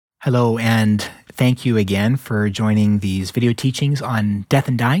Hello, and thank you again for joining these video teachings on death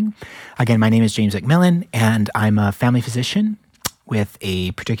and dying. Again, my name is James MacMillan, and I'm a family physician with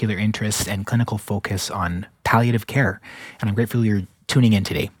a particular interest and clinical focus on palliative care, and I'm grateful you're tuning in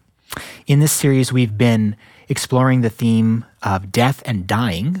today. In this series, we've been exploring the theme of death and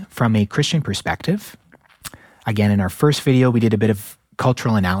dying from a Christian perspective. Again, in our first video, we did a bit of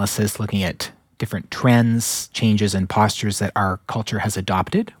cultural analysis looking at different trends, changes, and postures that our culture has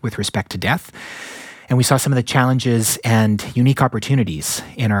adopted with respect to death. And we saw some of the challenges and unique opportunities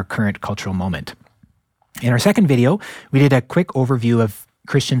in our current cultural moment. In our second video, we did a quick overview of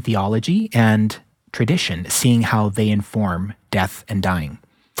Christian theology and tradition, seeing how they inform death and dying.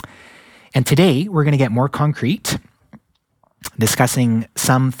 And today, we're going to get more concrete, discussing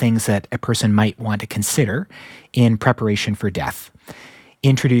some things that a person might want to consider in preparation for death,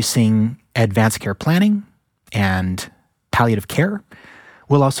 introducing advanced care planning and palliative care.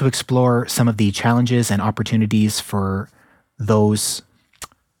 We'll also explore some of the challenges and opportunities for those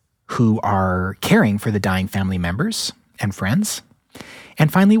who are caring for the dying family members and friends.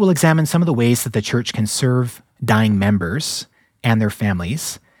 And finally, we'll examine some of the ways that the church can serve dying members and their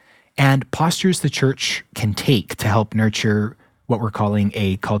families, and postures the church can take to help nurture what we're calling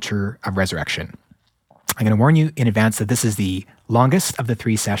a culture of resurrection. I'm going to warn you in advance that this is the longest of the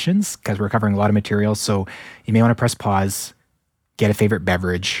 3 sessions because we're covering a lot of material, so you may want to press pause, get a favorite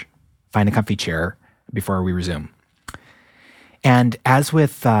beverage, find a comfy chair before we resume. And as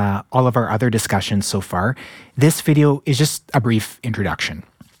with all of our other discussions so far, this video is just a brief introduction,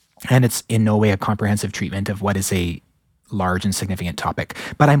 and it's in no way a comprehensive treatment of what is a large and significant topic.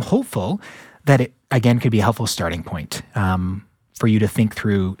 But I'm hopeful that it, again, could be a helpful starting point for you to think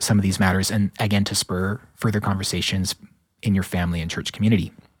through some of these matters and, again, to spur further conversations in your family and church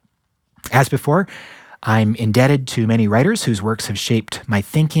community. As before, I'm indebted to many writers whose works have shaped my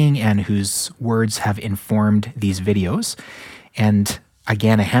thinking and whose words have informed these videos. And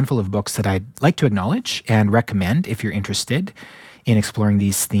again, a handful of books that I'd like to acknowledge and recommend if you're interested in exploring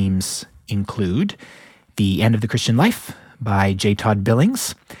these themes include The End of the Christian Life by J. Todd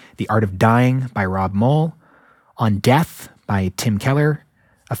Billings, The Art of Dying by Rob Moll, On Death by Tim Keller,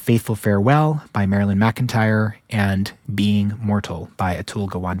 A Faithful Farewell by Marilyn McIntyre, and Being Mortal by Atul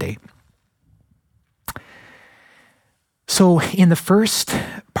Gawande. So in the first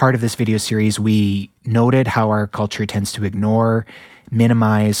part of this video series, we noted how our culture tends to ignore,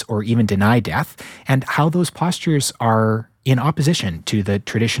 minimize, or even deny death, and how those postures are in opposition to the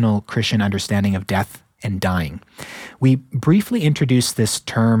traditional Christian understanding of death and dying. We briefly introduced this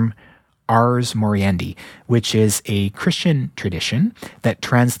term ars moriendi, which is a Christian tradition that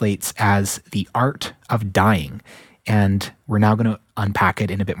translates as the art of dying, and we're now going to unpack it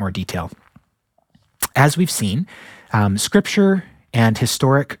in a bit more detail. As we've seen, Scripture and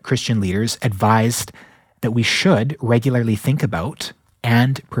historic Christian leaders advised that we should regularly think about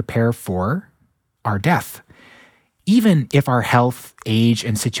and prepare for our death, even if our health, age,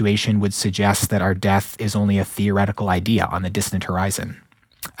 and situation would suggest that our death is only a theoretical idea on the distant horizon.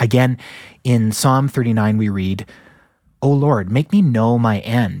 Again, in Psalm 39, we read, "O Lord, make me know my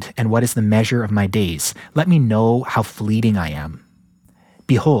end, and what is the measure of my days. Let me know how fleeting I am.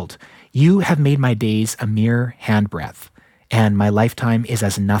 Behold, you have made my days a mere handbreadth, and my lifetime is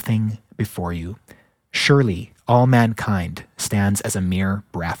as nothing before you. Surely all mankind stands as a mere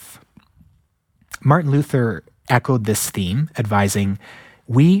breath." Martin Luther echoed this theme, advising,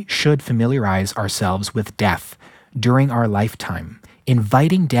 "We should familiarize ourselves with death during our lifetime,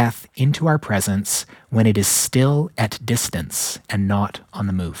 inviting death into our presence when it is still at distance and not on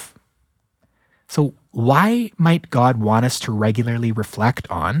the move." So why might God want us to regularly reflect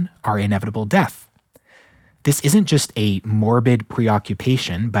on our inevitable death? This isn't just a morbid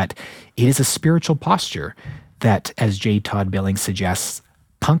preoccupation, but it is a spiritual posture that, as J. Todd Billings suggests,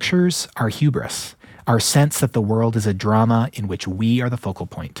 punctures our hubris, our sense that the world is a drama in which we are the focal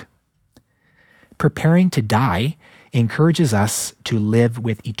point. Preparing to die encourages us to live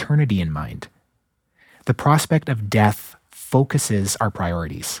with eternity in mind. The prospect of death focuses our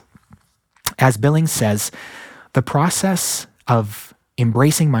priorities. As Billings says, the process of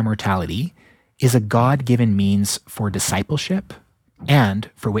embracing my mortality is a God-given means for discipleship and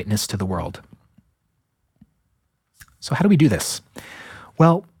for witness to the world. So how do we do this?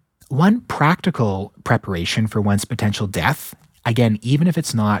 Well, one practical preparation for one's potential death, again, even if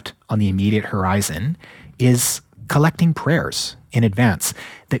it's not on the immediate horizon, is collecting prayers in advance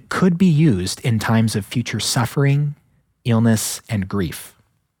that could be used in times of future suffering, illness, and grief.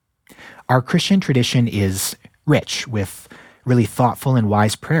 Our Christian tradition is rich with really thoughtful and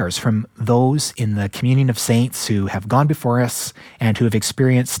wise prayers from those in the communion of saints who have gone before us and who have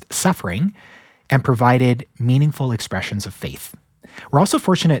experienced suffering and provided meaningful expressions of faith. We're also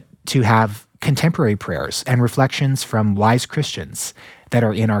fortunate to have contemporary prayers and reflections from wise Christians that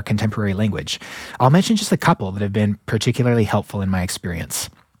are in our contemporary language. I'll mention just a couple that have been particularly helpful in my experience.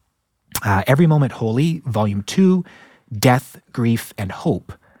 Every Moment Holy, Volume 2, Death, Grief, and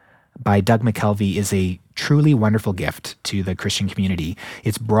Hope by Doug McKelvey is a truly wonderful gift to the Christian community.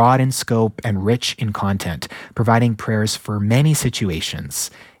 It's broad in scope and rich in content, providing prayers for many situations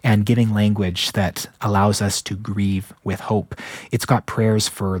and giving language that allows us to grieve with hope. It's got prayers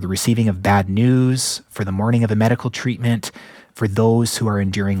for the receiving of bad news, for the mourning of a medical treatment, for those who are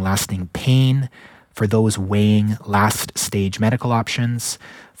enduring lasting pain, for those weighing last stage medical options,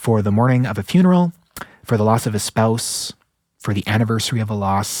 for the mourning of a funeral, for the loss of a spouse, for the anniversary of a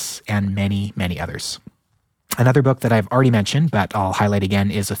loss, and many, many others. Another book that I've already mentioned, but I'll highlight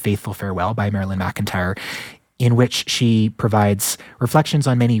again, is A Faithful Farewell by Marilyn McIntyre, in which she provides reflections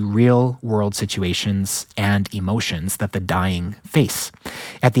on many real-world situations and emotions that the dying face.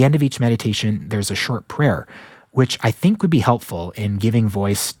 At the end of each meditation, there's a short prayer, which I think would be helpful in giving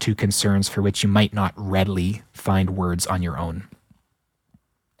voice to concerns for which you might not readily find words on your own.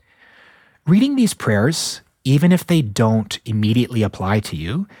 Reading these prayers, even if they don't immediately apply to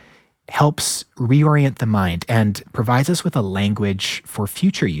you, helps reorient the mind and provides us with a language for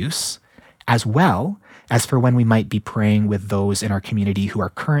future use, as well as for when we might be praying with those in our community who are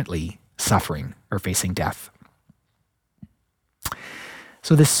currently suffering or facing death.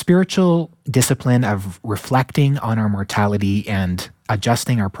 So the spiritual discipline of reflecting on our mortality and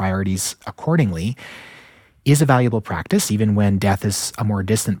adjusting our priorities accordingly is a valuable practice, even when death is a more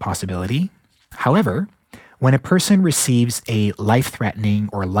distant possibility. However, when a person receives a life-threatening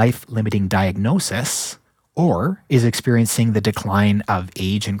or life-limiting diagnosis, or is experiencing the decline of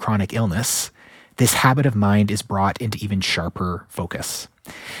age and chronic illness, this habit of mind is brought into even sharper focus.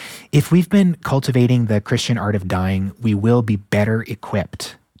 If we've been cultivating the Christian art of dying, we will be better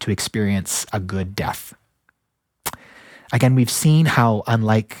equipped to experience a good death. Again, we've seen how,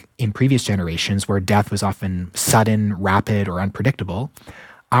 unlike in previous generations where death was often sudden, rapid, or unpredictable,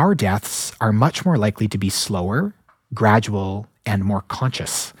 our deaths are much more likely to be slower, gradual, and more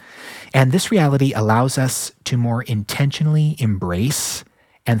conscious. And this reality allows us to more intentionally embrace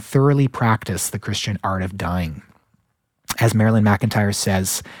and thoroughly practice the Christian art of dying. As Marilyn McIntyre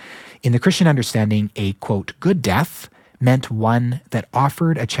says, in the Christian understanding, a, quote, good death meant one that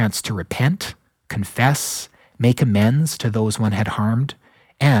offered a chance to repent, confess, make amends to those one had harmed,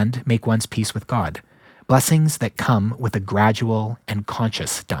 and make one's peace with God. Blessings that come with a gradual and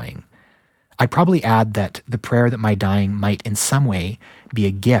conscious dying. I'd probably add that the prayer that my dying might in some way be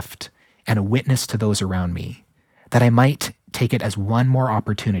a gift and a witness to those around me, that I might take it as one more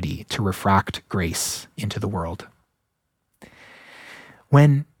opportunity to refract grace into the world.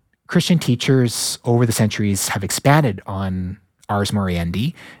 When Christian teachers over the centuries have expanded on Ars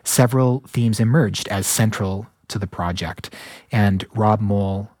Moriendi, several themes emerged as central to the project, and Rob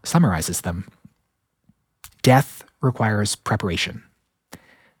Moll summarizes them. Death requires preparation.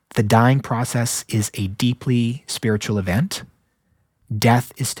 The dying process is a deeply spiritual event.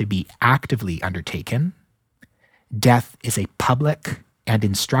 Death is to be actively undertaken. Death is a public and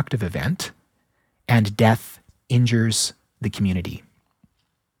instructive event, and death injures the community.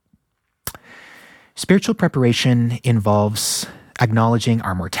 Spiritual preparation involves acknowledging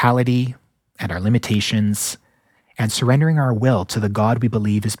our mortality and our limitations and surrendering our will to the God we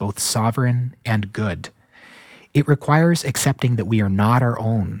believe is both sovereign and good. It requires accepting that we are not our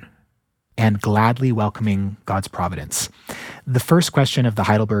own and gladly welcoming God's providence. The first question of the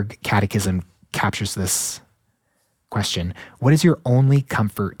Heidelberg Catechism captures this question. What is your only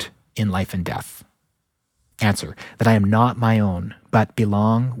comfort in life and death? Answer, that I am not my own, but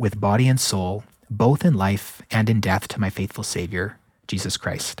belong with body and soul, both in life and in death, to my faithful Savior, Jesus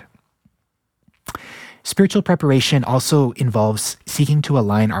Christ. Spiritual preparation also involves seeking to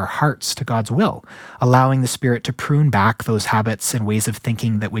align our hearts to God's will, allowing the Spirit to prune back those habits and ways of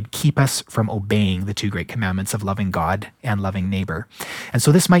thinking that would keep us from obeying the two great commandments of loving God and loving neighbor. And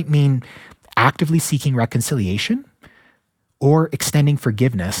so this might mean actively seeking reconciliation or extending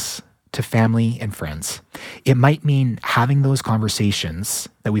forgiveness to family and friends. It might mean having those conversations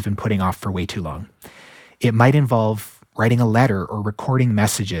that we've been putting off for way too long. It might involve writing a letter or recording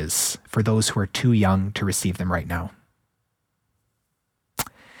messages for those who are too young to receive them right now.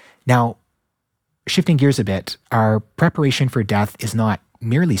 Now, shifting gears a bit, our preparation for death is not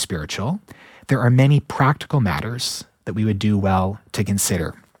merely spiritual. There are many practical matters that we would do well to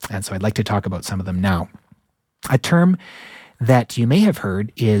consider. And so I'd like to talk about some of them now. A term that you may have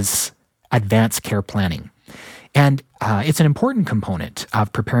heard is advanced care planning. And it's an important component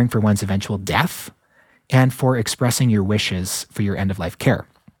of preparing for one's eventual death and for expressing your wishes for your end-of-life care.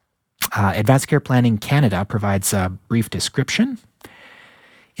 Advanced Care Planning Canada provides a brief description.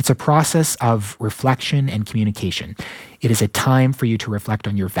 It's a process of reflection and communication. It is a time for you to reflect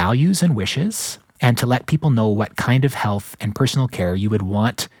on your values and wishes and to let people know what kind of health and personal care you would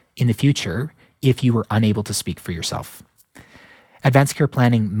want in the future if you were unable to speak for yourself. Advanced care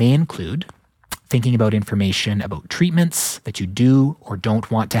planning may include thinking about information about treatments that you do or don't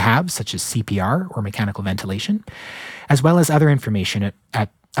want to have, such as CPR or mechanical ventilation, as well as other information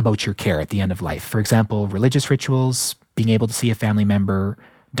about your care at the end of life. For example, religious rituals, being able to see a family member,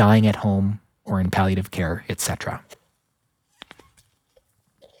 dying at home or in palliative care, etc.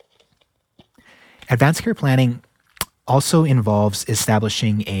 Advanced care planning also involves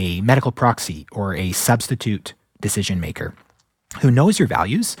establishing a medical proxy or a substitute decision maker who knows your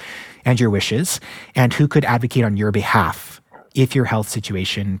values and your wishes and who could advocate on your behalf if your health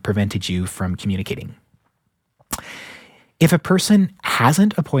situation prevented you from communicating. If a person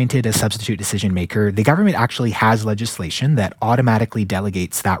hasn't appointed a substitute decision maker, the government actually has legislation that automatically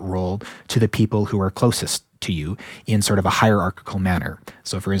delegates that role to the people who are closest to you in sort of a hierarchical manner.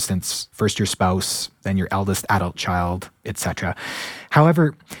 So for instance, first your spouse, then your eldest adult child, etc.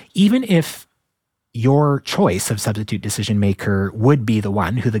 However, even if your choice of substitute decision maker would be the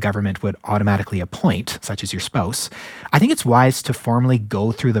one who the government would automatically appoint, such as your spouse, I think it's wise to formally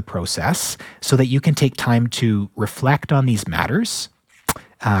go through the process so that you can take time to reflect on these matters,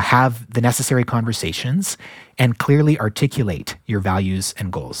 have the necessary conversations, and clearly articulate your values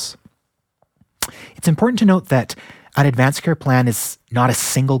and goals. It's important to note that an advanced care plan is not a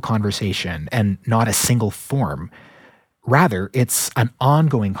single conversation and not a single form. Rather, it's an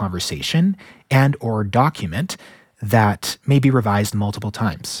ongoing conversation and or document that may be revised multiple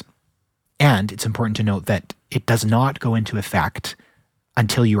times. And it's important to note that it does not go into effect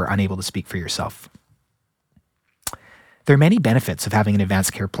until you are unable to speak for yourself. There are many benefits of having an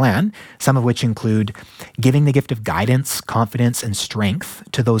advanced care plan, some of which include giving the gift of guidance, confidence, and strength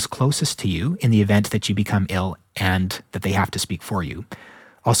to those closest to you in the event that you become ill and that they have to speak for you.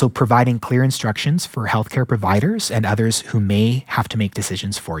 Also, providing clear instructions for healthcare providers and others who may have to make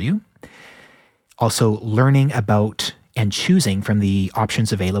decisions for you. Also, learning about and choosing from the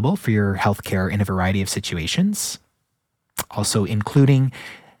options available for your healthcare in a variety of situations. Also, ensuring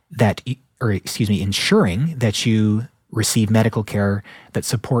that you receive medical care that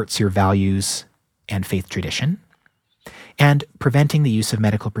supports your values and faith tradition. And preventing the use of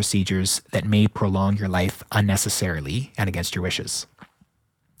medical procedures that may prolong your life unnecessarily and against your wishes.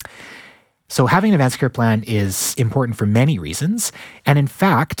 So having an advanced care plan is important for many reasons. And in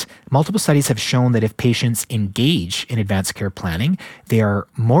fact, multiple studies have shown that if patients engage in advanced care planning, they are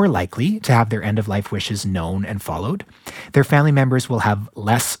more likely to have their end-of-life wishes known and followed. Their family members will have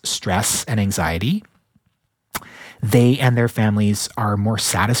less stress and anxiety. They and their families are more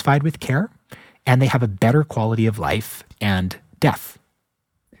satisfied with care, and they have a better quality of life and death.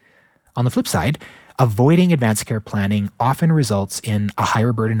 On the flip side, avoiding advanced care planning often results in a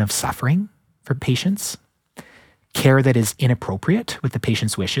higher burden of suffering for patients, care that is inappropriate with the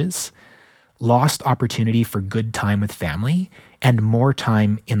patient's wishes, lost opportunity for good time with family, and more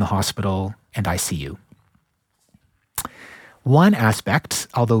time in the hospital and ICU. One aspect,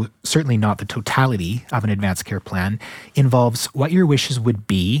 although certainly not the totality of an advanced care plan, involves what your wishes would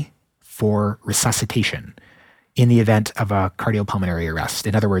be for resuscitation in the event of a cardiopulmonary arrest.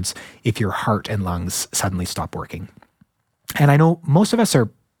 In other words, if your heart and lungs suddenly stop working. And I know most of us are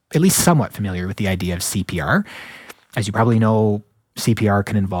at least somewhat familiar with the idea of CPR. As you probably know, CPR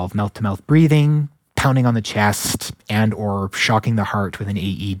can involve mouth-to-mouth breathing, pounding on the chest, and or shocking the heart with an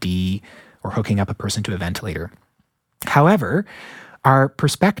AED or hooking up a person to a ventilator. However, our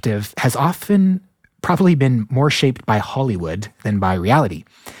perspective has often probably been more shaped by Hollywood than by reality.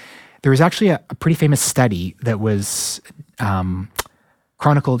 There was actually a pretty famous study that was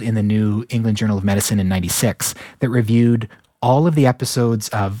chronicled in the New England Journal of Medicine in '96 that reviewed all of the episodes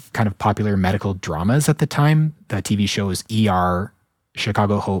of kind of popular medical dramas at the time, the TV shows ER,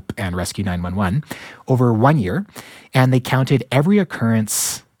 Chicago Hope, and Rescue 911, over 1 year. And they counted every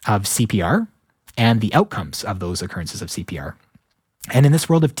occurrence of CPR and the outcomes of those occurrences of CPR. And in this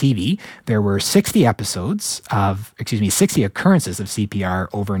world of TV, there were 60 occurrences of CPR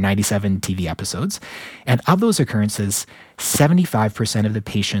over 97 TV episodes. And of those occurrences, 75% of the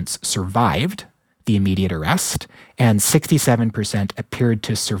patients survived the immediate arrest, and 67% appeared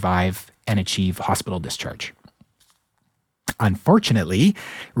to survive and achieve hospital discharge. Unfortunately,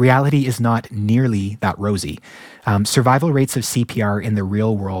 reality is not nearly that rosy. Survival rates of CPR in the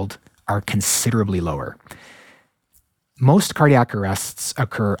real world are considerably lower. Most cardiac arrests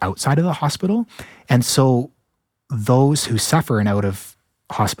occur outside of the hospital, and so those who suffer an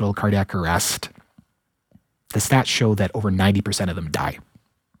out-of-hospital cardiac arrest, the stats show that over 90% of them die.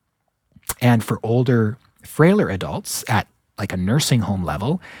 And for older, frailer adults at like a nursing home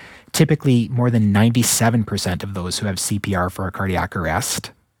level, typically more than 97% of those who have CPR for a cardiac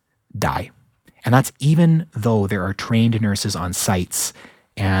arrest die. And that's even though there are trained nurses on sites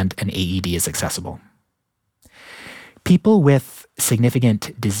and an AED is accessible. People with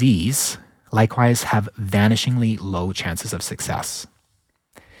significant disease likewise have vanishingly low chances of success.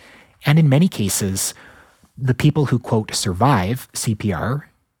 And in many cases, the people who, quote, survive CPR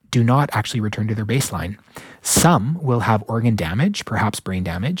do not actually return to their baseline. Some will have organ damage, perhaps brain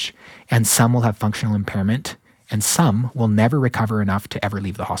damage, and some will have functional impairment, and some will never recover enough to ever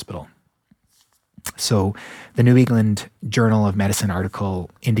leave the hospital. So the New England Journal of Medicine article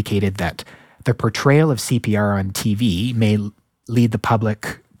indicated that the portrayal of CPR on TV may lead the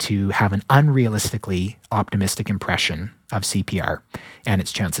public to have an unrealistically optimistic impression of CPR and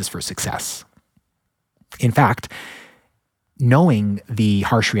its chances for success. In fact, knowing the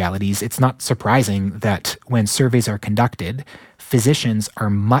harsh realities, it's not surprising that when surveys are conducted, physicians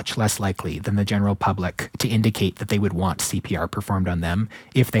are much less likely than the general public to indicate that they would want CPR performed on them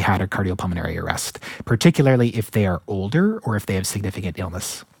if they had a cardiopulmonary arrest, particularly if they are older or if they have significant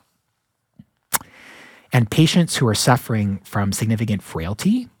illness. And patients who are suffering from significant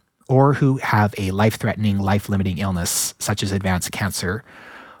frailty or who have a life-threatening, life-limiting illness, such as advanced cancer,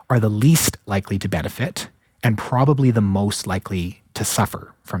 are the least likely to benefit and probably the most likely to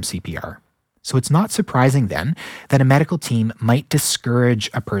suffer from CPR. So it's not surprising then that a medical team might discourage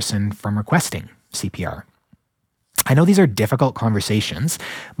a person from requesting CPR. I know these are difficult conversations,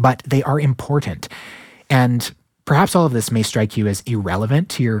 but they are important. And perhaps all of this may strike you as irrelevant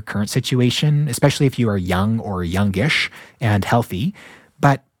to your current situation, especially if you are young or youngish and healthy,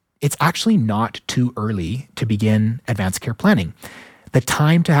 but it's actually not too early to begin advanced care planning. The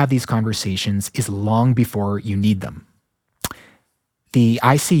time to have these conversations is long before you need them. The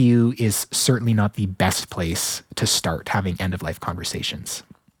ICU is certainly not the best place to start having end-of-life conversations.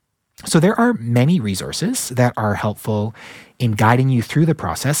 So there are many resources that are helpful in guiding you through the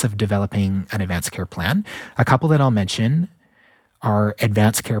process of developing an advanced care plan. A couple that I'll mention are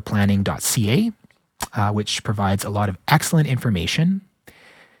advancedcareplanning.ca, which provides a lot of excellent information,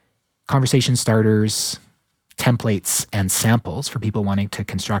 conversation starters, templates, and samples for people wanting to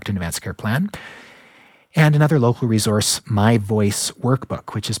construct an advanced care plan. And another local resource, My Voice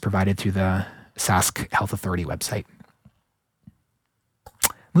Workbook, which is provided through the Sask Health Authority website.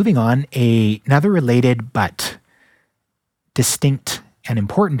 Moving on, another related but distinct and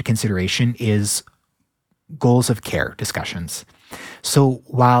important consideration is goals of care discussions. So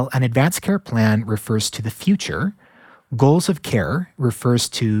while an advanced care plan refers to the future, goals of care refers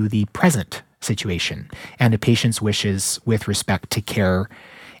to the present situation and a patient's wishes with respect to care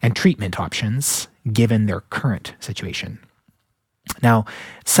and treatment options given their current situation. Now,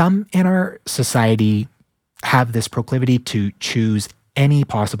 some in our society have this proclivity to choose any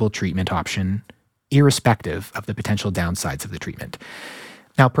possible treatment option, irrespective of the potential downsides of the treatment.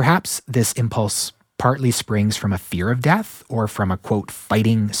 Now, perhaps this impulse partly springs from a fear of death or from a, quote,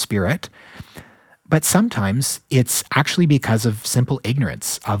 fighting spirit, but sometimes it's actually because of simple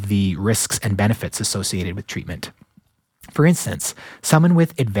ignorance of the risks and benefits associated with treatment. For instance, someone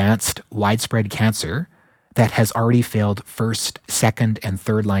with advanced widespread cancer that has already failed first, second, and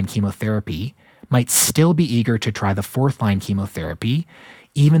third line chemotherapy might still be eager to try the fourth line chemotherapy,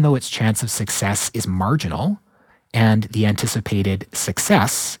 even though its chance of success is marginal and the anticipated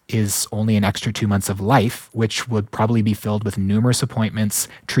success is only an extra 2 months of life, which would probably be filled with numerous appointments,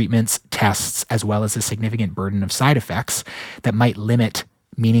 treatments, tests, as well as a significant burden of side effects that might limit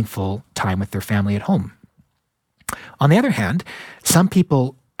meaningful time with their family at home. On the other hand, some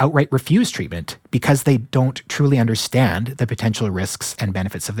people outright refuse treatment because they don't truly understand the potential risks and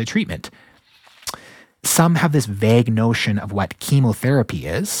benefits of the treatment. Some have this vague notion of what chemotherapy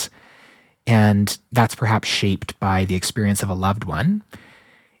is, and that's perhaps shaped by the experience of a loved one.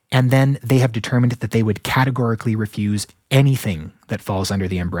 And then they have determined that they would categorically refuse anything that falls under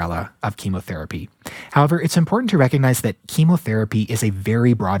the umbrella of chemotherapy. However, it's important to recognize that chemotherapy is a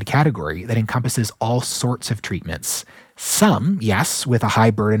very broad category that encompasses all sorts of treatments. Some, yes, with a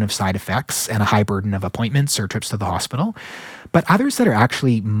high burden of side effects and a high burden of appointments or trips to the hospital, but others that are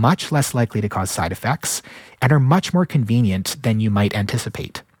actually much less likely to cause side effects and are much more convenient than you might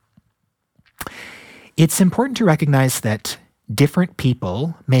anticipate. It's important to recognize that different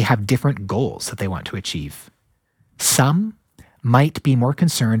people may have different goals that they want to achieve. Some might be more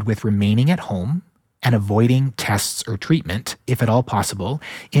concerned with remaining at home and avoiding tests or treatment, if at all possible,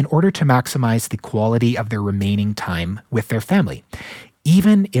 in order to maximize the quality of their remaining time with their family,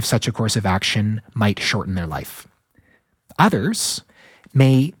 even if such a course of action might shorten their life. Others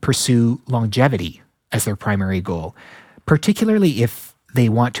may pursue longevity as their primary goal, particularly if they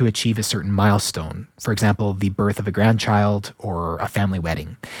want to achieve a certain milestone, for example, the birth of a grandchild or a family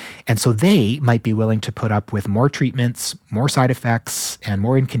wedding. And so they might be willing to put up with more treatments, more side effects, and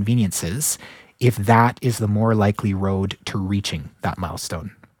more inconveniences if that is the more likely road to reaching that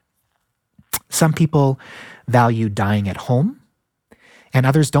milestone. Some people value dying at home, and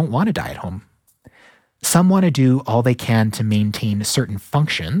others don't want to die at home. Some want to do all they can to maintain certain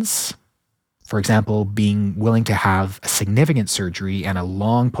functions. For example, being willing to have a significant surgery and a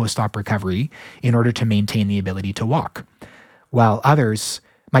long post-op recovery in order to maintain the ability to walk, while others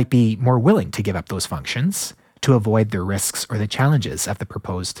might be more willing to give up those functions to avoid the risks or the challenges of the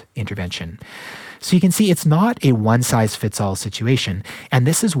proposed intervention. So you can see it's not a one-size-fits-all situation, and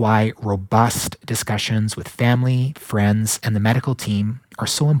this is why robust discussions with family, friends, and the medical team are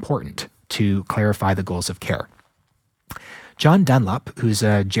so important to clarify the goals of care. John Dunlop, who's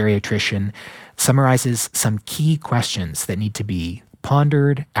a geriatrician, summarizes some key questions that need to be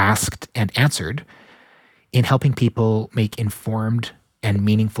pondered, asked, and answered in helping people make informed and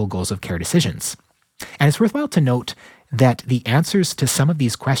meaningful goals of care decisions. And it's worthwhile to note that the answers to some of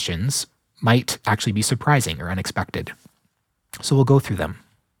these questions might actually be surprising or unexpected. So we'll go through them.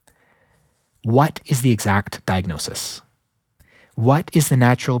 What is the exact diagnosis? What is the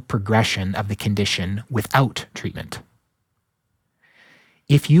natural progression of the condition without treatment?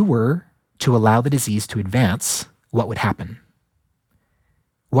 If you were to allow the disease to advance, what would happen?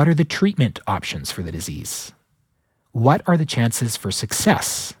 What are the treatment options for the disease? What are the chances for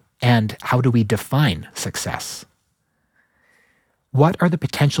success? And how do we define success? What are the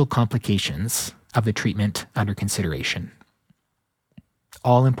potential complications of the treatment under consideration?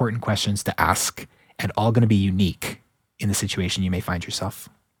 All important questions to ask, and all going to be unique in the situation you may find yourself.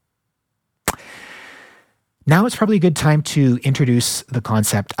 Now it's probably a good time to introduce the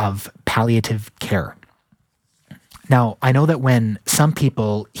concept of palliative care. Now, I know that when some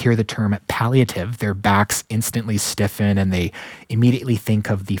people hear the term palliative, their backs instantly stiffen and they immediately think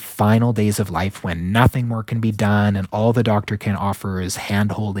of the final days of life when nothing more can be done and all the doctor can offer is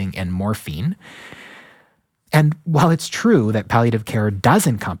hand-holding and morphine. And while it's true that palliative care does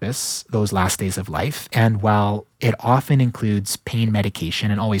encompass those last days of life, and while it often includes pain medication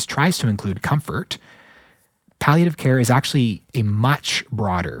and always tries to include comfort, palliative care is actually a much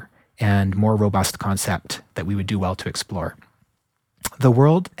broader and more robust concept that we would do well to explore. The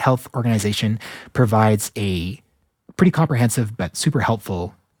World Health Organization provides a pretty comprehensive but super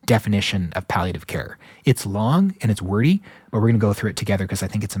helpful definition of palliative care. It's long and it's wordy, but we're going to go through it together because I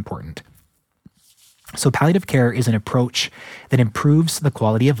think it's important. So palliative care is an approach that improves the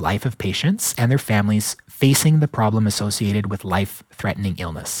quality of life of patients and their families facing the problem associated with life-threatening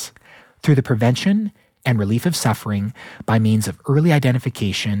illness through the prevention and relief of suffering by means of early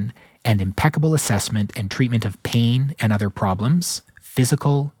identification and impeccable assessment and treatment of pain and other problems,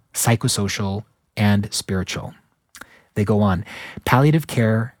 physical, psychosocial, and spiritual. They go on. Palliative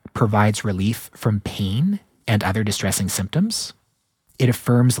care provides relief from pain and other distressing symptoms. It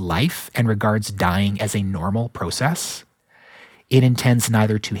affirms life and regards dying as a normal process. It intends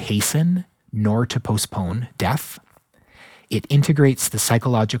neither to hasten nor to postpone death. It integrates the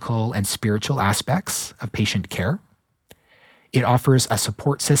psychological and spiritual aspects of patient care. It offers a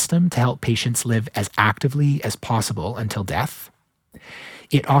support system to help patients live as actively as possible until death.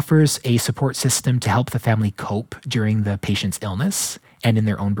 It offers a support system to help the family cope during the patient's illness and in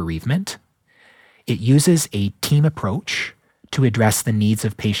their own bereavement. It uses a team approach to address the needs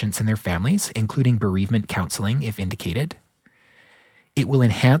of patients and their families, including bereavement counseling if indicated. It will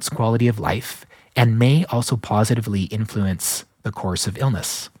enhance quality of life and may also positively influence the course of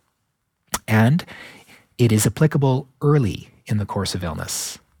illness. And it is applicable early in the course of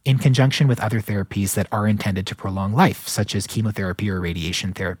illness, in conjunction with other therapies that are intended to prolong life, such as chemotherapy or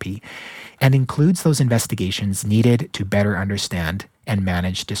radiation therapy, and includes those investigations needed to better understand and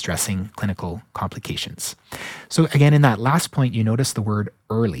manage distressing clinical complications. So again, in that last point, you notice the word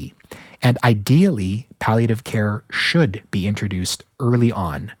early. And ideally, palliative care should be introduced early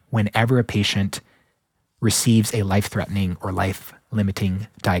on whenever a patient receives a life-threatening or life-limiting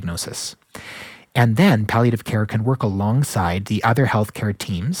diagnosis. And then palliative care can work alongside the other healthcare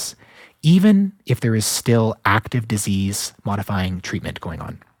teams, even if there is still active disease-modifying treatment going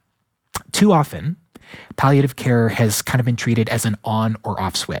on. Too often, palliative care has kind of been treated as an on or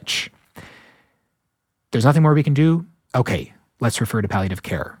off switch. There's nothing more we can do? Okay, let's refer to palliative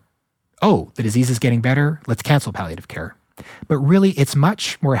care. Oh, the disease is getting better? Let's cancel palliative care. But really, it's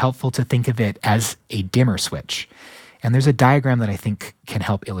much more helpful to think of it as a dimmer switch. And there's a diagram that I think can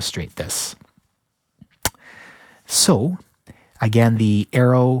help illustrate this. So, again, the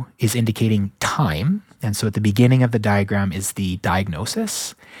arrow is indicating time. And so at the beginning of the diagram is the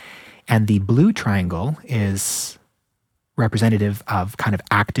diagnosis. And the blue triangle is representative of kind of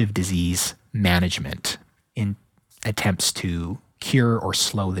active disease management in attempts to cure or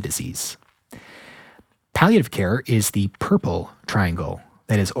slow the disease. Palliative care is the purple triangle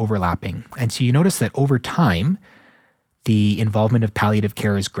that is overlapping. And so you notice that over time, the involvement of palliative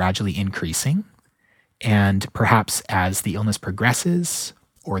care is gradually increasing. And perhaps as the illness progresses,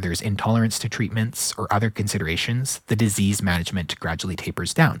 or there's intolerance to treatments or other considerations, the disease management gradually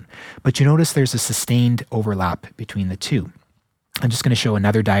tapers down. But you notice there's a sustained overlap between the two. I'm just going to show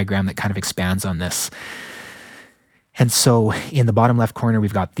another diagram that kind of expands on this. And so in the bottom left corner,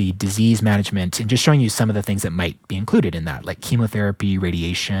 we've got the disease management and just showing you some of the things that might be included in that, like chemotherapy,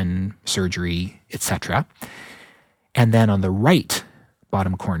 radiation, surgery, etc. And then on the right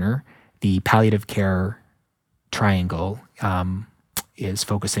bottom corner, the palliative care triangle is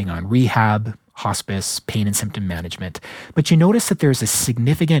focusing on rehab, hospice, pain and symptom management. But you notice that there's a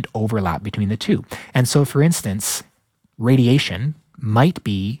significant overlap between the two. And so, for instance, radiation might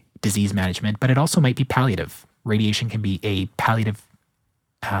be disease management, but it also might be palliative. Radiation can be a palliative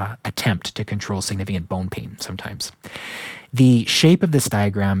attempt to control significant bone pain sometimes. The shape of this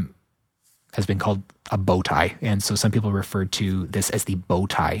diagram has been called a bow tie. And so some people refer to this as the bow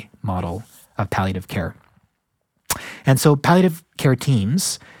tie model of palliative care. And so palliative care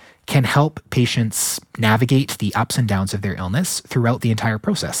teams can help patients navigate the ups and downs of their illness throughout the entire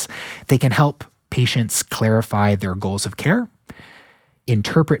process. They can help patients clarify their goals of care,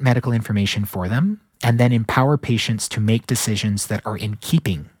 interpret medical information for them, and then empower patients to make decisions that are in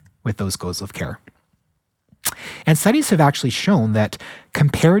keeping with those goals of care. And studies have actually shown that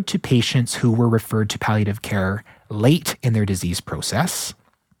compared to patients who were referred to palliative care late in their disease process,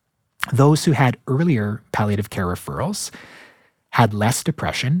 those who had earlier palliative care referrals had less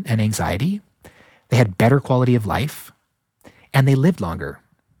depression and anxiety, they had better quality of life, and they lived longer,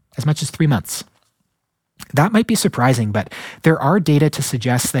 as much as 3 months. That might be surprising, but there are data to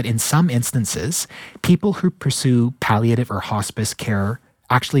suggest that in some instances, people who pursue palliative or hospice care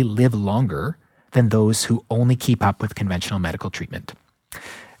actually live longer than those who only keep up with conventional medical treatment.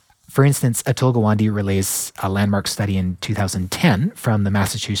 For instance, Atul Gawande relays a landmark study in 2010 from the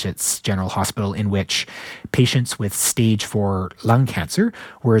Massachusetts General Hospital in which patients with stage 4 lung cancer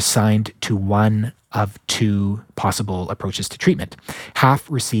were assigned to one of 2 possible approaches to treatment.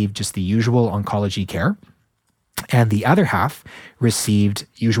 Half received just the usual oncology care, and the other half received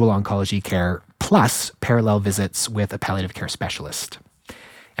usual oncology care plus parallel visits with a palliative care specialist.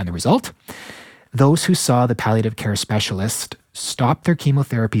 And the result? Those who saw the palliative care specialist stopped their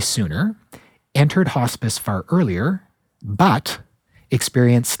chemotherapy sooner, entered hospice far earlier, but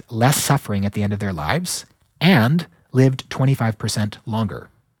experienced less suffering at the end of their lives and lived 25% longer.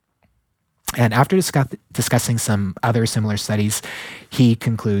 And after discussing some other similar studies, he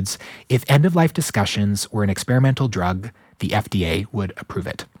concludes, if end-of-life discussions were an experimental drug, the FDA would approve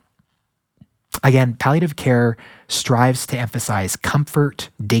it. Again, palliative care strives to emphasize comfort,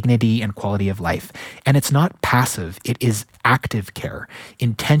 dignity, and quality of life. And it's not passive, it is active care,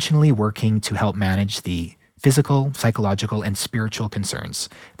 intentionally working to help manage the physical, psychological, and spiritual concerns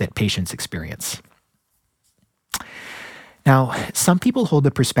that patients experience. Now, some people hold the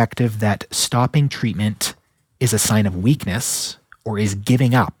perspective that stopping treatment is a sign of weakness or is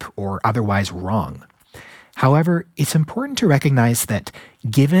giving up or otherwise wrong. However, it's important to recognize that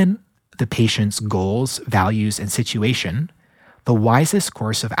given the patient's goals, values, and situation, the wisest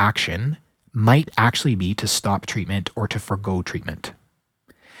course of action might actually be to stop treatment or to forgo treatment.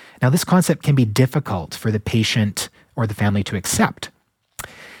 Now, this concept can be difficult for the patient or the family to accept.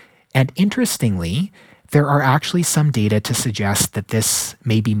 And interestingly, there are actually some data to suggest that this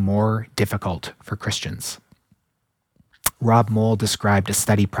may be more difficult for Christians. Rob Moll described a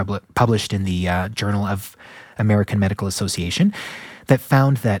study published in the Journal of American Medical Association that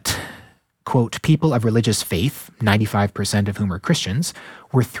found that, quote, people of religious faith, 95% of whom are Christians,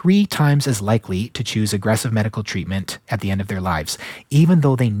 were 3 times as likely to choose aggressive medical treatment at the end of their lives, even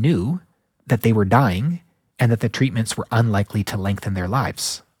though they knew that they were dying and that the treatments were unlikely to lengthen their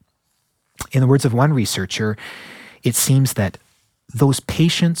lives. In the words of one researcher, it seems that those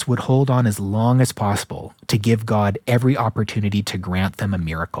patients would hold on as long as possible to give God every opportunity to grant them a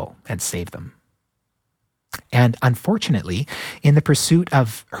miracle and save them. And unfortunately, in the pursuit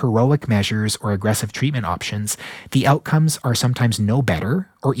of heroic measures or aggressive treatment options, the outcomes are sometimes no better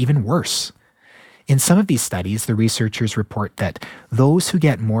or even worse. In some of these studies, the researchers report that those who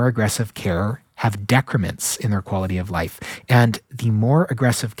get more aggressive care have decrements in their quality of life, and the more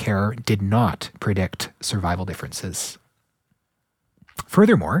aggressive care did not predict survival differences.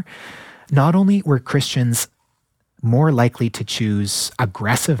 Furthermore, not only were Christians more likely to choose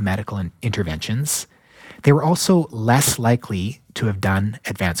aggressive medical interventions, they were also less likely to have done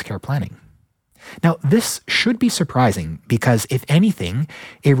advanced care planning. Now, this should be surprising because, if anything,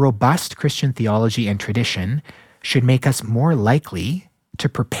 a robust Christian theology and tradition should make us more likely to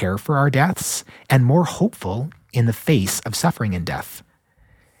prepare for our deaths and more hopeful in the face of suffering and death.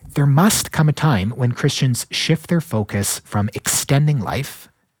 There must come a time when Christians shift their focus from extending life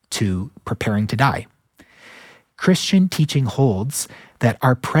to preparing to die. Christian teaching holds that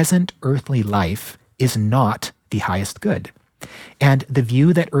our present earthly life is not the highest good, and the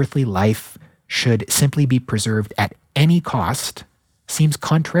view that earthly life should simply be preserved at any cost seems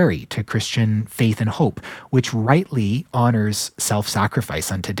contrary to Christian faith and hope, which rightly honors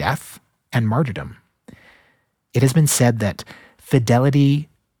self-sacrifice unto death and martyrdom. It has been said that fidelity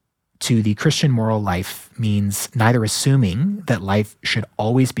to the Christian moral life means neither assuming that life should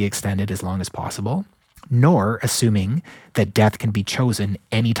always be extended as long as possible, nor assuming that death can be chosen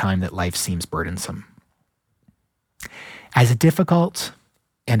any time that life seems burdensome. As difficult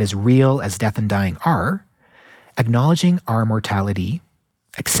and as real as death and dying are, acknowledging our mortality,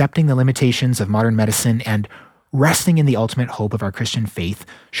 accepting the limitations of modern medicine, and resting in the ultimate hope of our Christian faith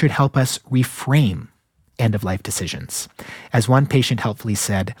should help us reframe end-of-life decisions. As one patient helpfully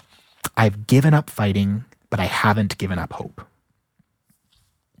said, "I've given up fighting, but I haven't given up hope."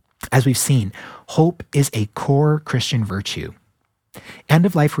 As we've seen, hope is a core Christian virtue.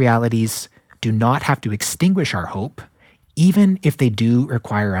 End-of-life realities do not have to extinguish our hope, even if they do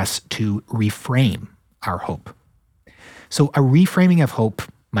require us to reframe our hope. So a reframing of hope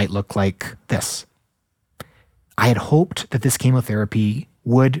might look like this. I had hoped that this chemotherapy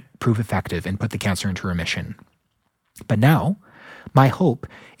would prove effective and put the cancer into remission. But now, my hope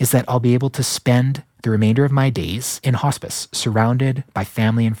is that I'll be able to spend the remainder of my days in hospice, surrounded by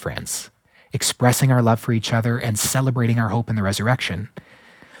family and friends, expressing our love for each other and celebrating our hope in the resurrection.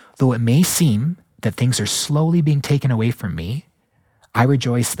 Though it may seem that things are slowly being taken away from me, I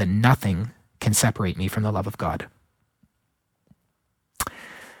rejoice that nothing can separate me from the love of God.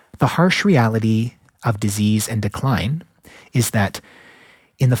 The harsh reality of disease and decline is that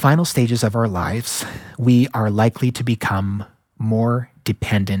in the final stages of our lives, we are likely to become more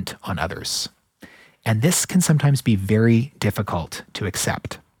dependent on others. And this can sometimes be very difficult to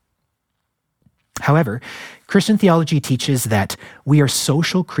accept. However, Christian theology teaches that we are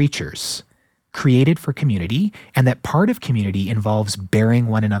social creatures created for community, and that part of community involves bearing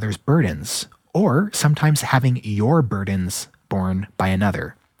one another's burdens, or sometimes having your burdens borne by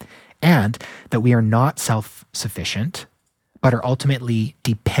another, and that we are not self-sufficient, but are ultimately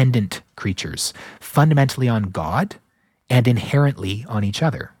dependent creatures, fundamentally on God and inherently on each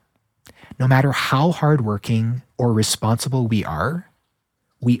other. No matter how hardworking or responsible we are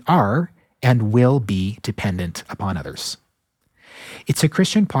and will be dependent upon others. It's a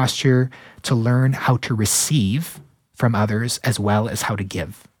Christian posture to learn how to receive from others as well as how to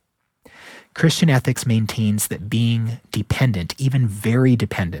give. Christian ethics maintains that being dependent, even very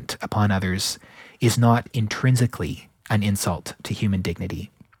dependent upon others, is not intrinsically an insult to human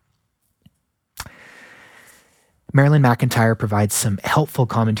dignity. Marilyn McIntyre provides some helpful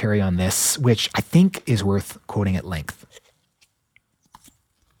commentary on this, which I think is worth quoting at length.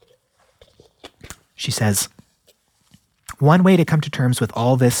 She says, "One way to come to terms with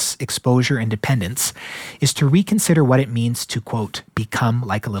all this exposure and dependence is to reconsider what it means to, quote, become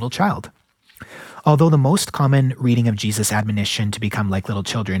like a little child. Although the most common reading of Jesus' admonition to become like little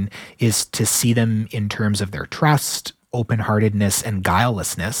children is to see them in terms of their trust, open-heartedness, and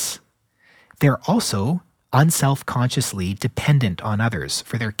guilelessness, they're also unself-consciously dependent on others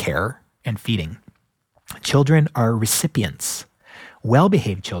for their care and feeding. Children are recipients.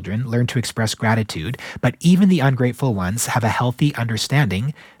 Well-behaved children learn to express gratitude, but even the ungrateful ones have a healthy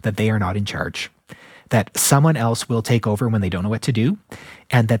understanding that they are not in charge, that someone else will take over when they don't know what to do,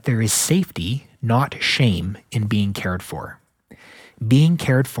 and that there is safety, not shame, in being cared for. Being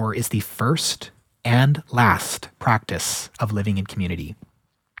cared for is the first and last practice of living in community.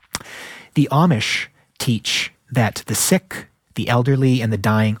 The Amish teach that the sick, the elderly, and the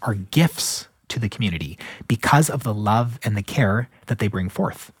dying are gifts to the community because of the love and the care that they bring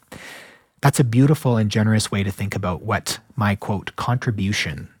forth. That's a beautiful and generous way to think about what my, quote,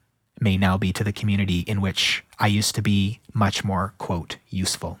 contribution may now be to the community in which I used to be much more, quote,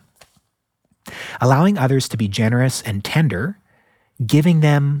 useful. Allowing others to be generous and tender, giving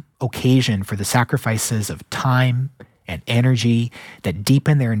them occasion for the sacrifices of time and energy that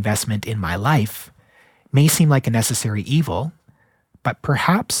deepen their investment in my life may seem like a necessary evil, but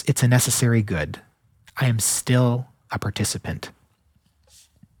perhaps it's a necessary good. I am still a participant.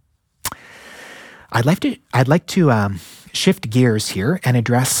 I'd like to shift gears here and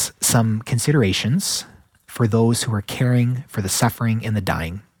address some considerations for those who are caring for the suffering and the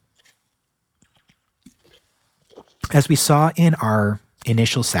dying. As we saw in our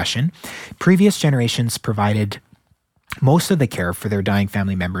initial session, previous generations provided most of the care for their dying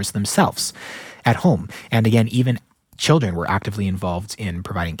family members themselves at home. And again, even children were actively involved in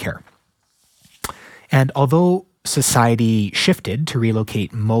providing care. And although society shifted to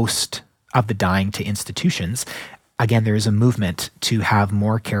relocate most of the dying to institutions, again, there is a movement to have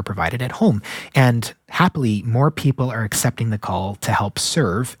more care provided at home. And happily, more people are accepting the call to help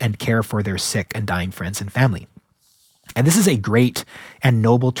serve and care for their sick and dying friends and family. And this is a great and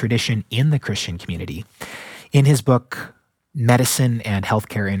noble tradition in the Christian community. In his book, Medicine and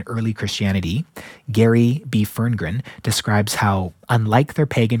Healthcare in Early Christianity, Gary B. Ferngren describes how, unlike their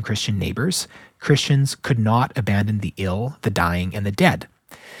pagan Christian neighbors, Christians could not abandon the ill, the dying, and the dead.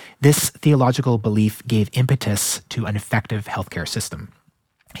 This theological belief gave impetus to an effective healthcare system.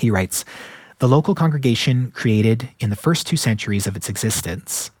 He writes, "The local congregation created in the first 2 centuries of its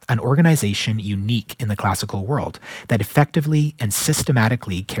existence an organization unique in the classical world that effectively and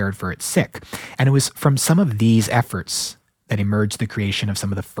systematically cared for its sick. And it was from some of these efforts that emerged the creation of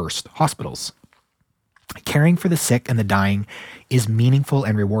some of the first hospitals. Caring for the sick and the dying is meaningful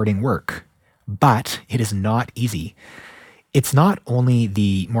and rewarding work, but it is not easy. It's not only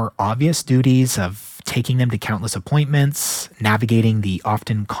the more obvious duties of taking them to countless appointments, navigating the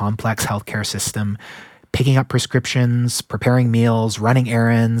often complex healthcare system, picking up prescriptions, preparing meals, running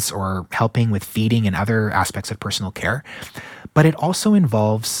errands, or helping with feeding and other aspects of personal care, but it also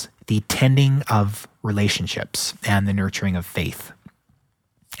involves the tending of relationships and the nurturing of faith.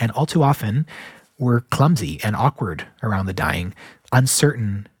 And all too often, we're clumsy and awkward around the dying,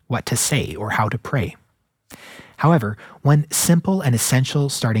 uncertain what to say or how to pray. However, one simple and essential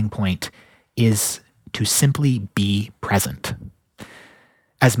starting point is to simply be present.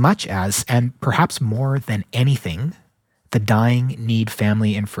 As much as, and perhaps more than anything, the dying need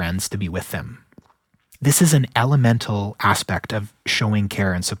family and friends to be with them. This is an elemental aspect of showing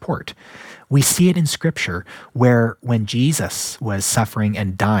care and support. We see it in Scripture where when Jesus was suffering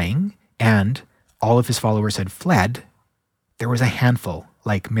and dying and all of his followers had fled, there was a handful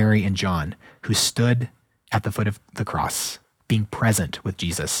like Mary and John who stood at the foot of the cross, being present with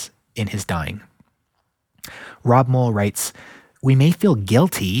Jesus in his dying. Rob Moll writes, "We may feel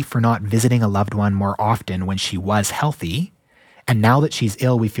guilty for not visiting a loved one more often when she was healthy, and now that she's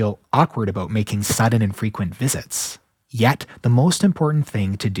ill, we feel awkward about making sudden and frequent visits. Yet, the most important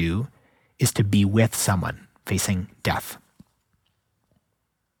thing to do is to be with someone facing death."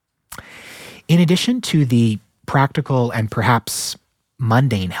 In addition to the practical and perhaps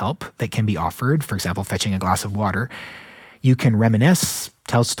mundane help that can be offered, for example, fetching a glass of water, you can reminisce,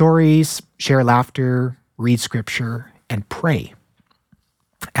 tell stories, share laughter, read scripture, and pray.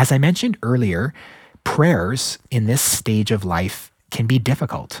 As I mentioned earlier, prayers in this stage of life can be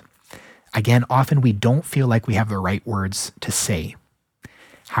difficult. Again, often we don't feel like we have the right words to say.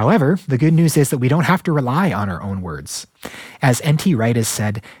 However, the good news is that we don't have to rely on our own words. As N.T. Wright has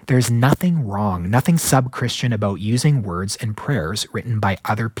said, there's nothing wrong, nothing sub-Christian about using words and prayers written by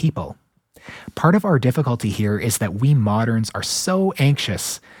other people. Part of our difficulty here is that we moderns are so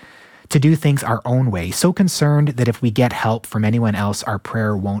anxious to do things our own way, so concerned that if we get help from anyone else, our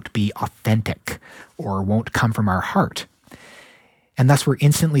prayer won't be authentic or won't come from our heart. And thus we're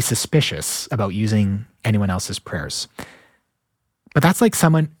instantly suspicious about using anyone else's prayers. But that's like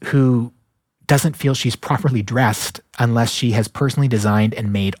someone who doesn't feel she's properly dressed unless she has personally designed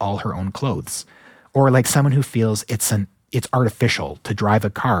and made all her own clothes. Or like someone who feels it's artificial to drive a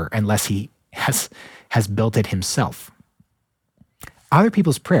car unless he has built it himself. Other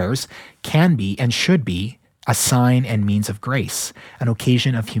people's prayers can be and should be a sign and means of grace, an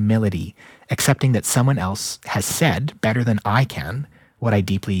occasion of humility, accepting that someone else has said better than I can what I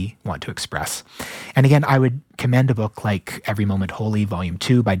deeply want to express. And again, I would commend a book like Every Moment Holy, Volume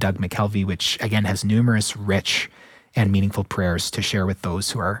 2 by Doug McKelvey, which again has numerous rich and meaningful prayers to share with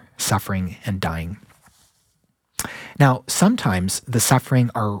those who are suffering and dying. Now, sometimes the suffering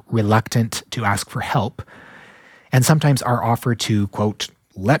are reluctant to ask for help, and sometimes our offer to, quote,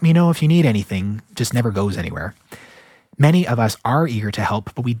 "let me know if you need anything," just never goes anywhere. Many of us are eager to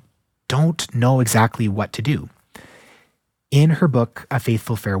help, but we don't know exactly what to do. In her book, A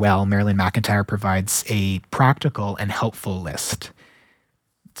Faithful Farewell, Marilyn McIntyre provides a practical and helpful list.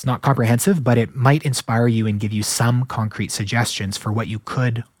 It's not comprehensive, but it might inspire you and give you some concrete suggestions for what you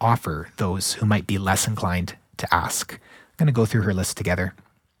could offer those who might be less inclined to ask. I'm going to go through her list together.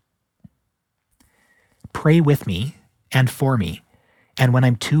 Pray with me and for me, and when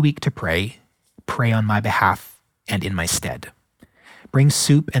I'm too weak to pray, pray on my behalf and in my stead. Bring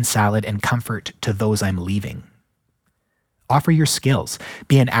soup and salad and comfort to those I'm leaving. Offer your skills.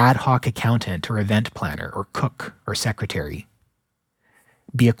 Be an ad hoc accountant or event planner or cook or secretary.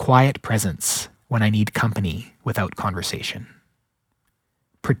 Be a quiet presence when I need company without conversation.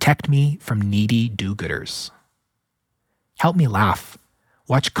 Protect me from needy do-gooders. Help me laugh.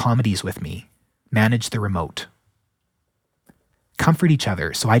 Watch comedies with me. Manage the remote. Comfort each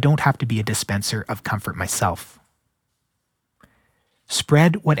other so I don't have to be a dispenser of comfort myself.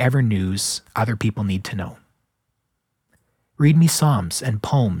 Spread whatever news other people need to know. Read me psalms and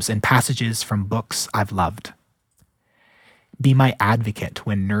poems and passages from books I've loved. Be my advocate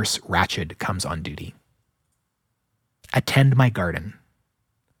when Nurse Ratched comes on duty. Attend my garden.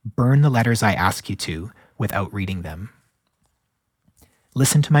 Burn the letters I ask you to without reading them.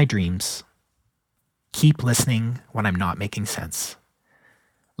 Listen to my dreams. Keep listening when I'm not making sense.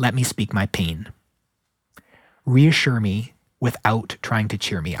 Let me speak my pain. Reassure me without trying to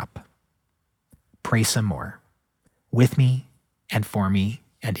cheer me up. Pray some more. With me and for me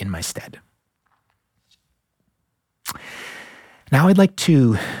and in my stead. Now I'd like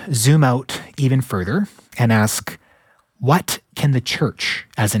to zoom out even further and ask, what can the church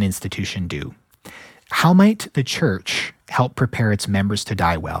as an institution do? How might the church help prepare its members to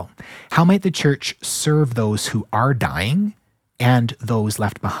die well? How might the church serve those who are dying and those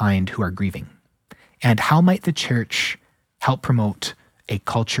left behind who are grieving? And how might the church help promote a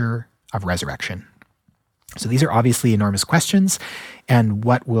culture of resurrection? So these are obviously enormous questions, and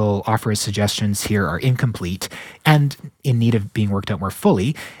what we'll offer as suggestions here are incomplete and in need of being worked out more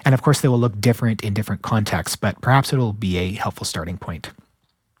fully. And of course, they will look different in different contexts, but perhaps it'll be a helpful starting point.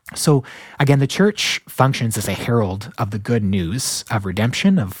 So again, the church functions as a herald of the good news of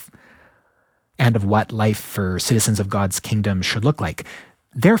redemption and of what life for citizens of God's kingdom should look like.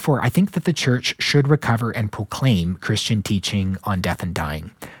 Therefore, I think that the church should recover and proclaim Christian teaching on death and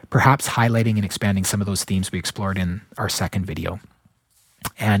dying, perhaps highlighting and expanding some of those themes we explored in our second video.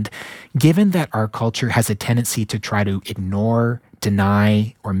 And given that our culture has a tendency to try to ignore,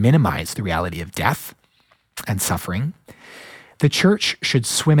 deny, or minimize the reality of death and suffering, the church should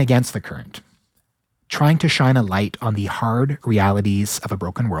swim against the current, trying to shine a light on the hard realities of a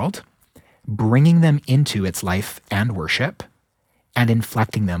broken world, bringing them into its life and worship, and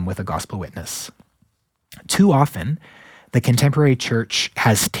inflecting them with a gospel witness. Too often, the contemporary church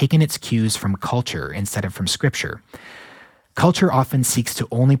has taken its cues from culture instead of from scripture. Culture often seeks to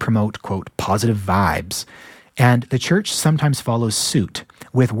only promote, quote, positive vibes, and the church sometimes follows suit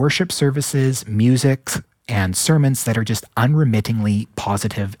with worship services, music, and sermons that are just unremittingly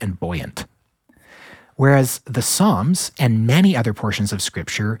positive and buoyant. Whereas the Psalms and many other portions of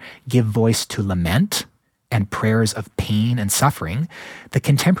scripture give voice to lament and prayers of pain and suffering, the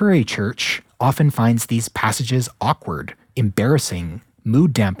contemporary church often finds these passages awkward, embarrassing,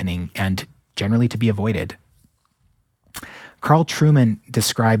 mood-dampening, and generally to be avoided. Carl Trueman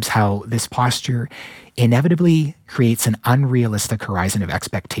describes how this posture inevitably creates an unrealistic horizon of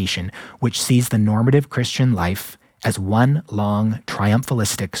expectation, which sees the normative Christian life as one long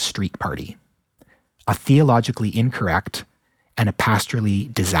triumphalistic street party, a theologically incorrect and a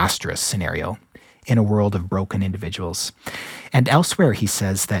pastorally disastrous scenario in a world of broken individuals. And elsewhere, he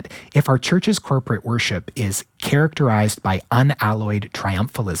says that if our church's corporate worship is characterized by unalloyed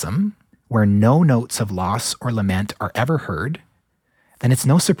triumphalism, where no notes of loss or lament are ever heard, then it's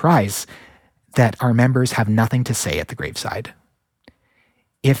no surprise that our members have nothing to say at the graveside.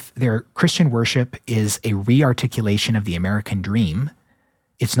 If their Christian worship is a re-articulation of the American dream,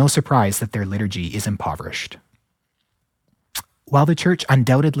 it's no surprise that their liturgy is impoverished. While the church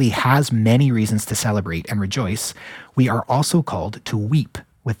undoubtedly has many reasons to celebrate and rejoice, we are also called to weep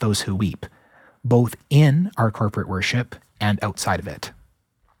with those who weep, both in our corporate worship and outside of it.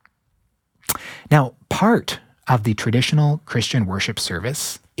 Now, part of the traditional Christian worship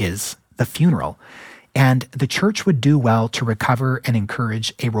service is the funeral, and the church would do well to recover and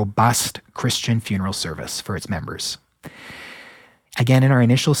encourage a robust Christian funeral service for its members. Again, in our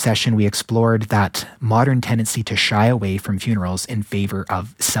initial session, we explored that modern tendency to shy away from funerals in favor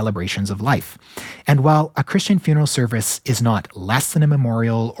of celebrations of life. And while a Christian funeral service is not less than a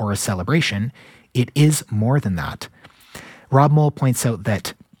memorial or a celebration, it is more than that. Rob Moll points out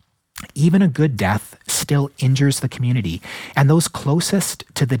that even a good death still injures the community, and those closest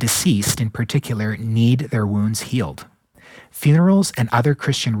to the deceased in particular need their wounds healed. Funerals and other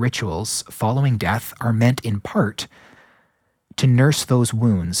Christian rituals following death are meant in part to nurse those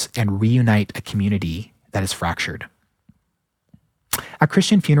wounds and reunite a community that is fractured. A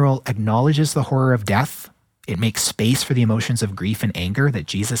Christian funeral acknowledges the horror of death. It makes space for the emotions of grief and anger that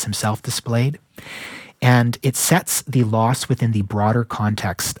Jesus himself displayed. And it sets the loss within the broader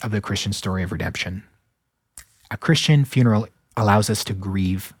context of the Christian story of redemption. A Christian funeral allows us to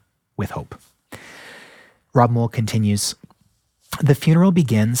grieve with hope. Rob Moll continues, the funeral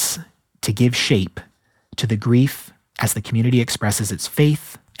begins to give shape to the grief as the community expresses its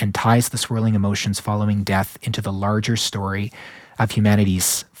faith and ties the swirling emotions following death into the larger story of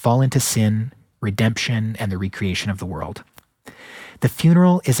humanity's fall into sin, redemption, and the recreation of the world. The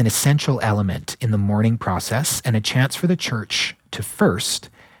funeral is an essential element in the mourning process and a chance for the church to first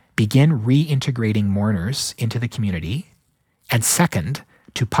begin reintegrating mourners into the community, and second,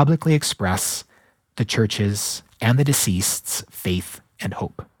 to publicly express the church's and the deceased's faith and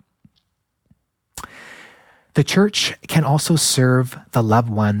hope. The church can also serve the loved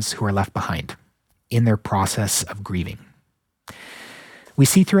ones who are left behind in their process of grieving. We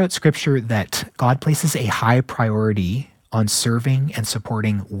see throughout Scripture that God places a high priority on serving and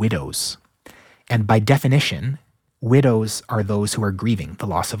supporting widows. And by definition, widows are those who are grieving the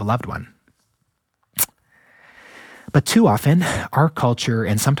loss of a loved one. But too often, our culture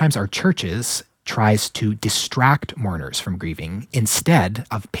and sometimes our churches tries to distract mourners from grieving instead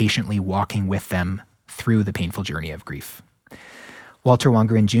of patiently walking with them through the painful journey of grief. Walter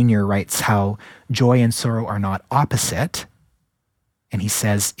Wangerin Jr. writes how joy and sorrow are not opposite, and he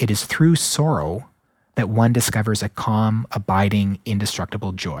says, it is through sorrow that one discovers a calm, abiding,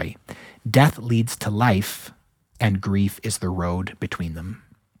 indestructible joy. Death leads to life, and grief is the road between them.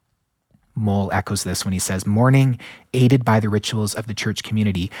 Moll echoes this when he says, mourning, aided by the rituals of the church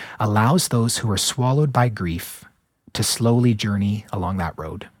community, allows those who are swallowed by grief to slowly journey along that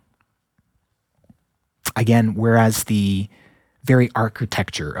road. Again, whereas the very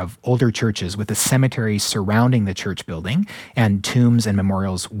architecture of older churches with the cemetery surrounding the church building and tombs and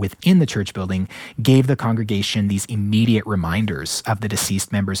memorials within the church building gave the congregation these immediate reminders of the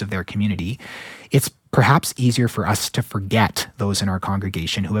deceased members of their community, it's perhaps easier for us to forget those in our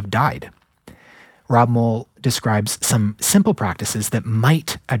congregation who have died. Rob Moll describes some simple practices that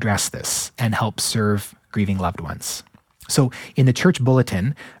might address this and help serve grieving loved ones. So in the church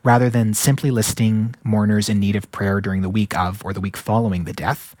bulletin, rather than simply listing mourners in need of prayer during the week of or the week following the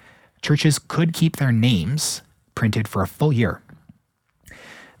death, churches could keep their names printed for a full year.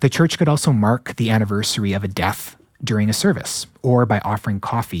 The church could also mark the anniversary of a death during a service or by offering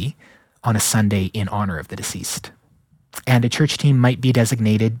coffee on a Sunday in honor of the deceased. And a church team might be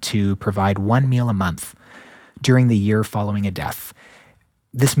designated to provide one meal a month during the year following a death.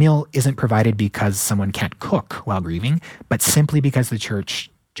 This meal isn't provided because someone can't cook while grieving, but simply because the church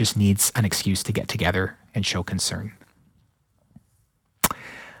just needs an excuse to get together and show concern.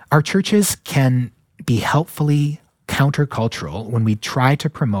 Our churches can be helpfully countercultural when we try to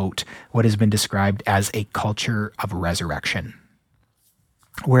promote what has been described as a culture of resurrection.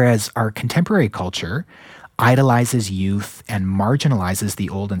 Whereas our contemporary culture idolizes youth and marginalizes the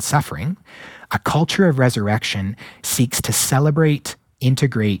old and suffering, a culture of resurrection seeks to celebrate,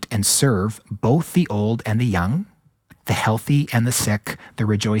 integrate, and serve both the old and the young, the healthy and the sick, the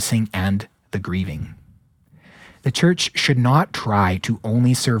rejoicing and the grieving. The church should not try to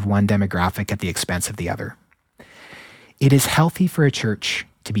only serve one demographic at the expense of the other. It is healthy for a church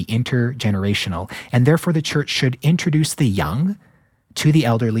to be intergenerational, and therefore the church should introduce the young to the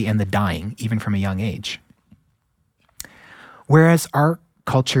elderly and the dying, even from a young age. Whereas our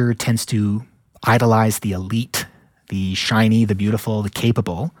culture tends to idolize the elite, the shiny, the beautiful, the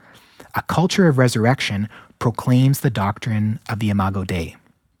capable, a culture of resurrection proclaims the doctrine of the Imago Dei.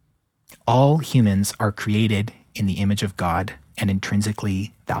 All humans are created in the image of God and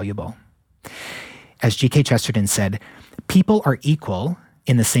intrinsically valuable. As G.K. Chesterton said, people are equal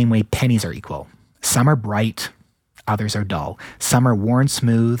in the same way pennies are equal. Some are bright, others are dull. Some are worn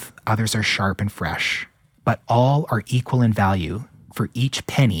smooth, others are sharp and fresh. But all are equal in value, for each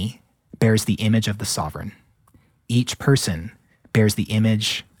penny bears the image of the sovereign. Each person bears the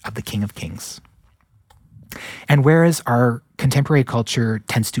image of the King of Kings. And whereas our contemporary culture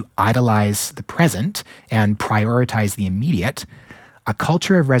tends to idolize the present and prioritize the immediate, a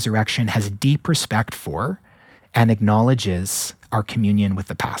culture of resurrection has deep respect for and acknowledges our communion with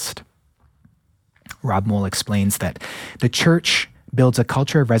the past. Rob Moll explains that the church builds a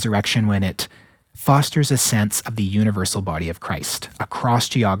culture of resurrection when it fosters a sense of the universal body of Christ across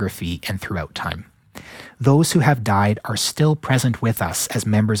geography and throughout time. Those who have died are still present with us as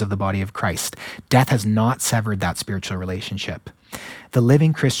members of the body of Christ. Death has not severed that spiritual relationship. The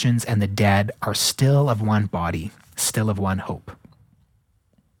living Christians and the dead are still of one body, still of one hope.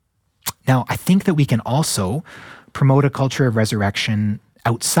 Now, I think that we can also promote a culture of resurrection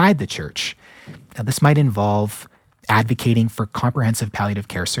outside the church. Now, this might involve advocating for comprehensive palliative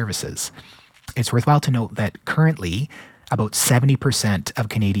care services. It's worthwhile to note that currently, about 70% of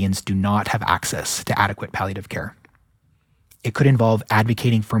Canadians do not have access to adequate palliative care. It could involve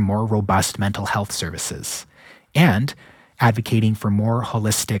advocating for more robust mental health services and advocating for more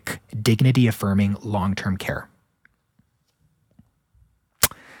holistic, dignity-affirming long-term care.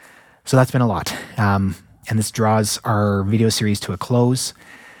 So that's been a lot. And this draws our video series to a close.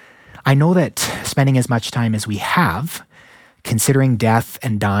 I know that spending as much time as we have considering death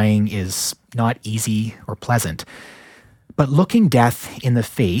and dying is not easy or pleasant. But looking death in the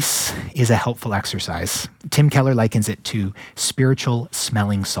face is a helpful exercise. Tim Keller likens it to spiritual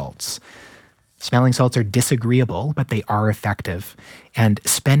smelling salts. Smelling salts are disagreeable, but they are effective. And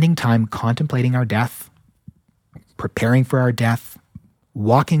spending time contemplating our death, preparing for our death,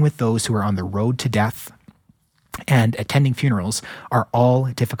 walking with those who are on the road to death, and attending funerals are all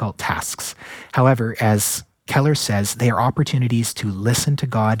difficult tasks. However, as Keller says, they are opportunities to listen to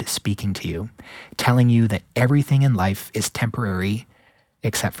God speaking to you, telling you that everything in life is temporary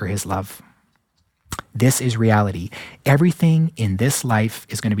except for his love. This is reality. Everything in this life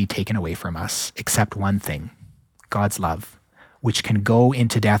is going to be taken away from us except one thing, God's love, which can go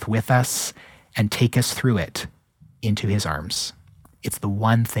into death with us and take us through it into his arms. It's the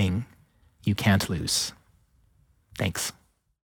one thing you can't lose. Thanks.